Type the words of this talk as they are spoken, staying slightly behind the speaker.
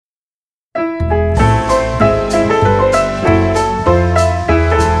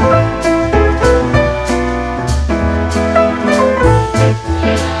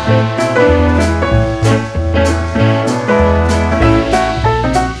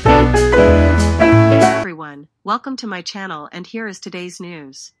everyone, welcome to my channel and here is today's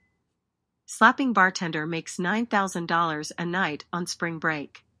news. Slapping bartender makes $9,000 a night on spring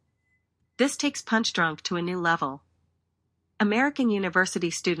break. This takes punch drunk to a new level. American university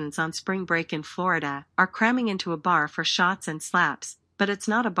students on spring break in Florida are cramming into a bar for shots and slaps, but it's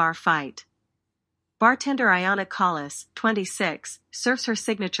not a bar fight. Bartender Aiyana, 26, serves her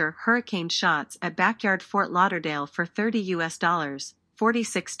signature hurricane shots at Backyard Fort Lauderdale for $30,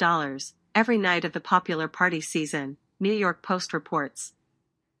 $46, every night of the popular party season, New York Post reports.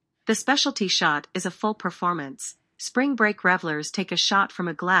 The specialty shot is a full performance. Spring break revelers take a shot from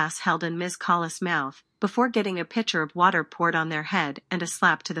a glass held in Ms. Collis' mouth, before getting a pitcher of water poured on their head and a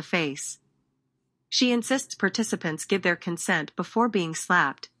slap to the face. She insists participants give their consent before being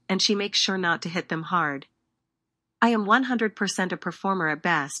slapped, and she makes sure not to hit them hard. I am 100% a performer at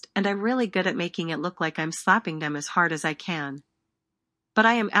best, and I'm really good at making it look like I'm slapping them as hard as I can. But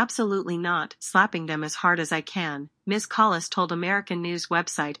I am absolutely not slapping them as hard as I can, Ms. Collis told American news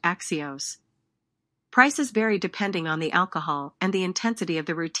website Axios. Prices vary depending on the alcohol and the intensity of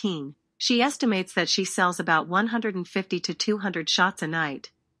the routine. She estimates that she sells about 150 to 200 shots a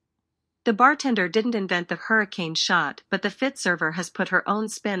night. The bartender didn't invent the hurricane shot, but the fit server has put her own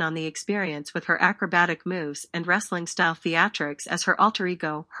spin on the experience with her acrobatic moves and wrestling-style theatrics as her alter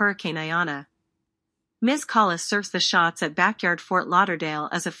ego, Hurricane Aiyana. Ms. Collis serves the shots at Backyard Fort Lauderdale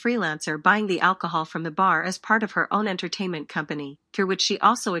as a freelancer, buying the alcohol from the bar as part of her own entertainment company, through which she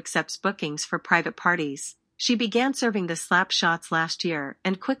also accepts bookings for private parties. She began serving the slap shots last year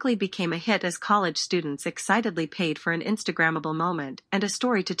and quickly became a hit as college students excitedly paid for an Instagrammable moment and a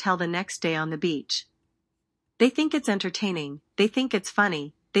story to tell the next day on the beach. They think it's entertaining, they think it's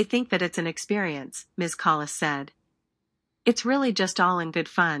funny, they think that it's an experience, Ms. Collis said. It's really just all in good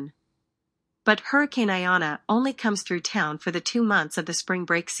fun. But Hurricane Aiyana only comes through town for the 2 months of the spring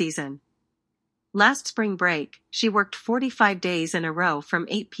break season. Last spring break, she worked 45 days in a row from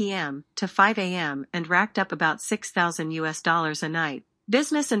 8 p.m. to 5 a.m. and racked up about $6,000 a night.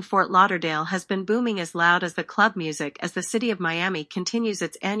 Business in Fort Lauderdale has been booming as loud as the club music as the city of Miami continues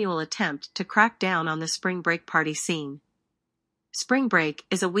its annual attempt to crack down on the spring break party scene. Spring break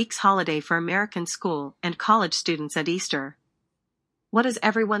is a week's holiday for American school and college students at Easter. What is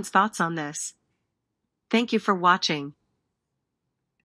everyone's thoughts on this? Thank you for watching.